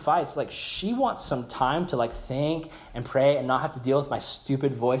we get in fights, she wants some time to think and pray and not have to deal with my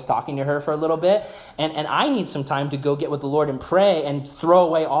stupid voice talking to her for a little bit. And I need some time to go get with the Lord and pray and throw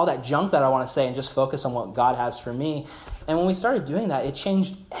away all that junk that I want to say and just focus on what God has for me. And when we started doing that, it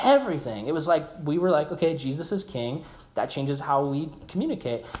changed everything. It was we were okay, Jesus is king. That changes how we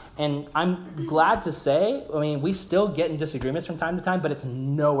communicate. And I'm glad to say, we still get in disagreements from time to time, but it's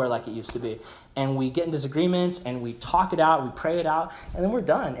nowhere like it used to be. And we get in disagreements, and we talk it out, we pray it out, and then we're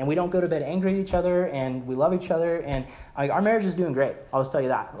done. And we don't go to bed angry at each other, and we love each other. And our marriage is doing great. I'll just tell you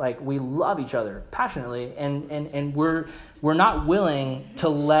that. We love each other passionately, and we're not willing to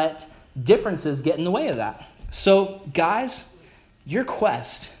let differences get in the way of that. So, guys, your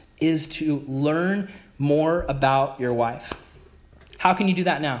quest is to learn more about your wife. How can you do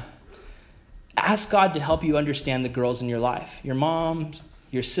that now? Ask God to help you understand the girls in your life, your moms,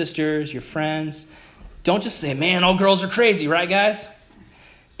 your sisters, your friends. Don't just say, man, all girls are crazy, right, guys?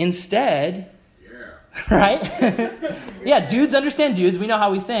 Instead, right? Yeah, dudes understand dudes. We know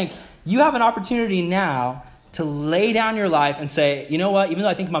how we think. You have an opportunity now to lay down your life and say, you know what? Even though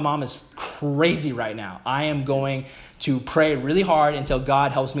I think my mom is crazy right now, I am going to pray really hard until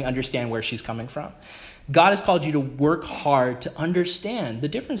God helps me understand where she's coming from. God has called you to work hard to understand the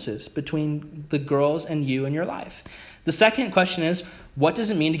differences between the girls and you in your life. The second question is, what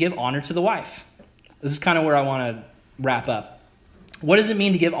does it mean to give honor to the wife? This is kind of where I want to wrap up. What does it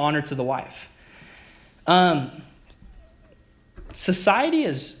mean to give honor to the wife? Society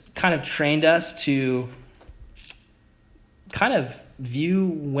has kind of trained us to kind of view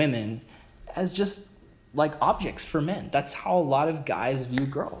women as just like objects for men. That's how a lot of guys view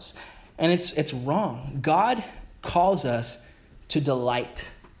girls. And it's wrong. God calls us to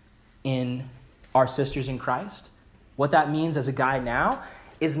delight in our sisters in Christ. What that means as a guy now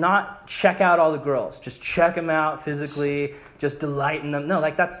is not check out all the girls. Just check them out physically. Just delight in them. No,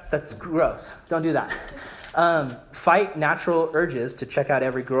 like that's gross. Don't do that. Fight natural urges to check out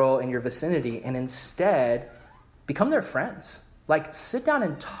every girl in your vicinity and instead become their friends. Like sit down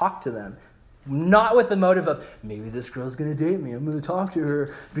and talk to them. Not with the motive of, maybe this girl's going to date me. I'm going to talk to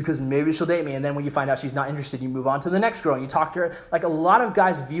her because maybe she'll date me. And then when you find out she's not interested, you move on to the next girl and you talk to her. Like a lot of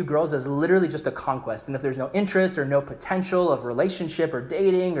guys view girls as literally just a conquest. And if there's no interest or no potential of relationship or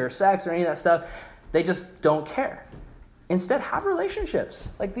dating or sex or any of that stuff, they just don't care. Instead, have relationships.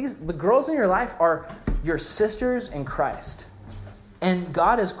 Like the girls in your life are your sisters in Christ. And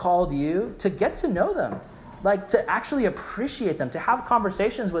God has called you to get to know them. Like to actually appreciate them, to have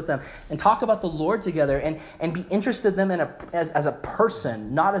conversations with them and talk about the Lord together and be interested in them as a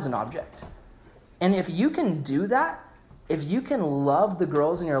person, not as an object. And if you can do that, if you can love the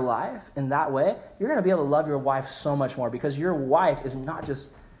girls in your life in that way, you're going to be able to love your wife so much more because your wife is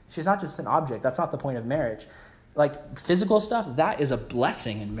she's not just an object. That's not the point of marriage. Like physical stuff, that is a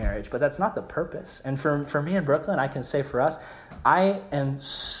blessing in marriage, but that's not the purpose. And for me in Brooklyn, I can say for us, I am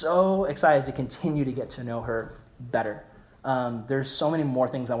so excited to continue to get to know her better. There's so many more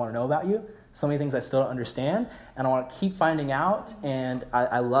things I want to know about you, so many things I still don't understand, and I want to keep finding out, and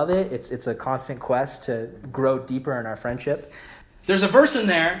I love it. It's a constant quest to grow deeper in our friendship. There's a verse in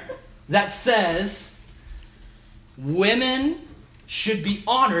there that says, women should be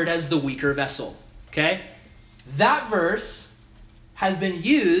honored as the weaker vessel, okay? That verse has been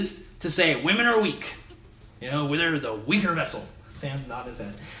used to say women are weak. You know, they're the weaker vessel. Sam's nodding his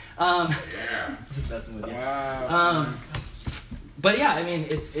head. Just messing with you. Wow. But yeah, I mean,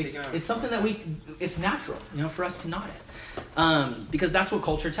 it's something that it's natural, you know, for us to nod it. Because that's what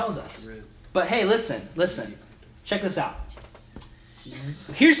culture tells us. But hey, listen. Check this out.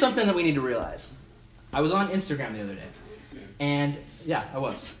 Here's something that we need to realize. I was on Instagram the other day. And yeah, I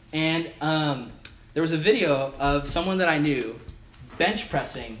was. And there was a video of someone that I knew bench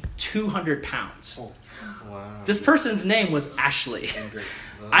pressing 200 pounds. Oh, wow. This person's name was Ashley.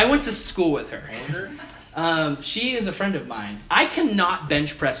 I went to school with her. She is a friend of mine. I cannot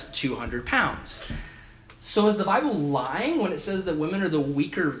bench press 200 pounds. So is the Bible lying when it says that women are the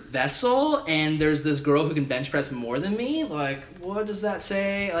weaker vessel and there's this girl who can bench press more than me? Like, what does that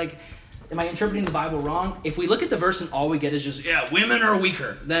say? Like, am I interpreting the Bible wrong? If we look at the verse and all we get is just, yeah, women are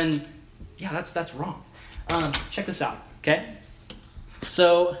weaker, then yeah, that's wrong. Check this out, okay?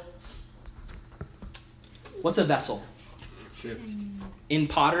 So, what's a vessel? Ship. In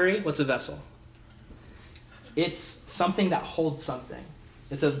pottery, what's a vessel? It's something that holds something.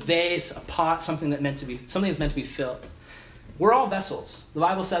 It's a vase, a pot, something that's meant to be filled. We're all vessels. The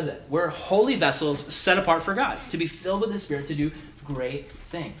Bible says it. We're holy vessels set apart for God, to be filled with the Spirit to do great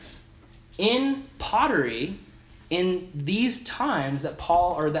things. In pottery, in these times that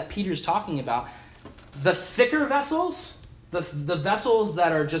Peter's talking about, the thicker vessels, the vessels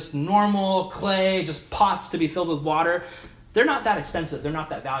that are just normal clay, just pots to be filled with water, they're not that expensive, they're not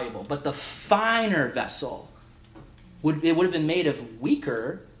that valuable. But the finer vessel, would have been made of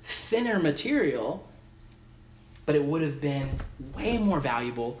weaker, thinner material, but it would have been way more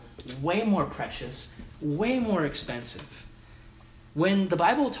valuable, way more precious, way more expensive. When the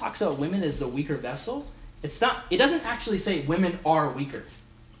Bible talks about women as the weaker vessel, it doesn't actually say women are weaker.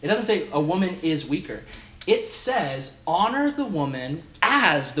 It doesn't say a woman is weaker. It says honor the woman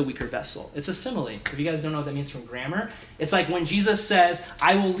as the weaker vessel. It's a simile. If you guys don't know what that means from grammar, it's like when Jesus says,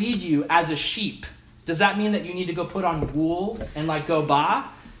 I will lead you as a sheep. Does that mean that you need to go put on wool and like go bah?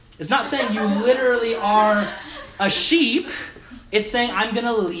 It's not saying you literally are a sheep. It's saying I'm going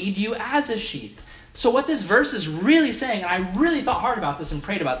to lead you as a sheep. So what this verse is really saying, and I really thought hard about this and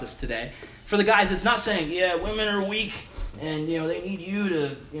prayed about this today, for the guys, it's not saying, yeah, women are weak and, they need you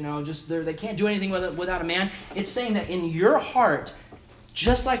to, just, they can't do anything without a man. It's saying that in your heart,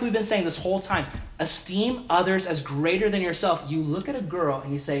 just like we've been saying this whole time, esteem others as greater than yourself. You look at a girl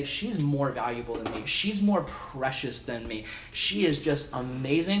and you say, she's more valuable than me. She's more precious than me. She is just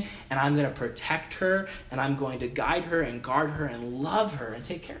amazing, and I'm going to protect her, and I'm going to guide her and guard her and love her and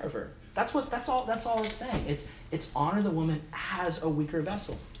take care of her. That's all it's saying. It's honor the woman as a weaker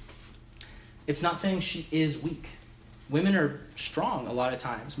vessel. It's not saying she is weak. Women are strong a lot of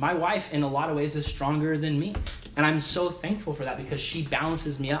times. My wife, in a lot of ways, is stronger than me. And I'm so thankful for that because she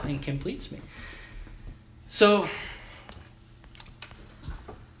balances me out and completes me. So,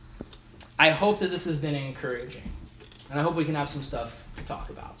 I hope that this has been encouraging. And I hope we can have some stuff to talk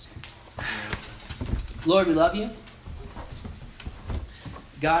about. Lord, we love you.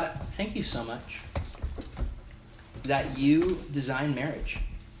 God, thank you so much that you design marriage.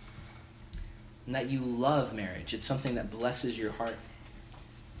 And that you love marriage. It's something that blesses your heart.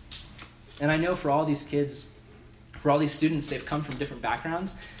 And I know for all these kids, for all these students, they've come from different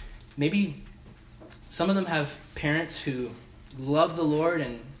backgrounds. Maybe some of them have parents who love the Lord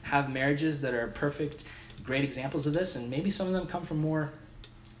and have marriages that are perfect, great examples of this. And maybe some of them come from more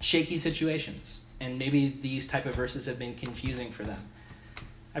shaky situations. And maybe these type of verses have been confusing for them.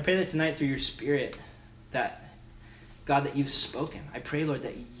 I pray that tonight through your Spirit, that, God, that you've spoken. I pray, Lord,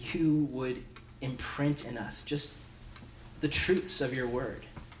 that you would imprint in us just the truths of your word.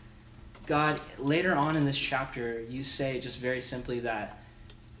 God, later on in this chapter, you say just very simply that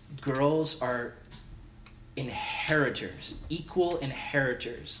girls are inheritors, equal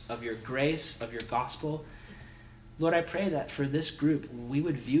inheritors of your grace, of your gospel. Lord, I pray that for this group, we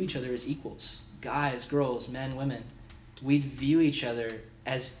would view each other as equals. Guys, girls, men, women. We'd view each other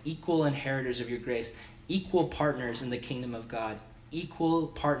as equal inheritors of your grace, equal partners in the kingdom of God, equal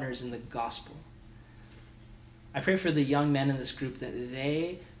partners in the gospel. I pray for the young men in this group that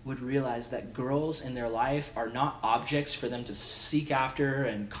they would realize that girls in their life are not objects for them to seek after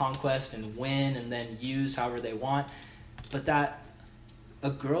and conquest and win and then use however they want, but that a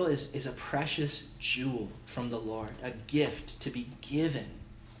girl is a precious jewel from the Lord, a gift to be given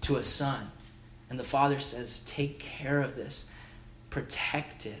to a son. And the Father says, take care of this.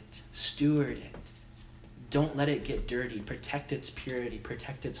 Protect it. Steward it. Don't let it get dirty. Protect its purity.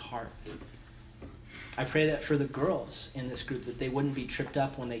 Protect its heart. I pray that for the girls in this group, that they wouldn't be tripped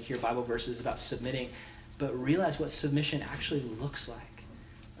up when they hear Bible verses about submitting, but realize what submission actually looks like.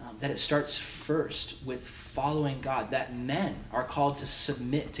 That it starts first with following God, that men are called to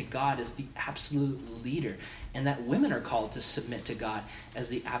submit to God as the absolute leader, and that women are called to submit to God as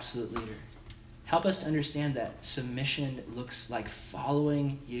the absolute leader. Help us to understand that submission looks like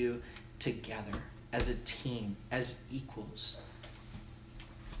following you together as a team, as equals.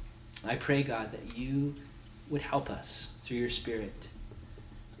 I pray, God, that you would help us through your Spirit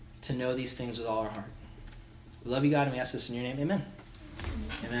to know these things with all our heart. We love you, God, and we ask this in your name. Amen.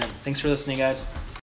 Amen. Thanks for listening, guys.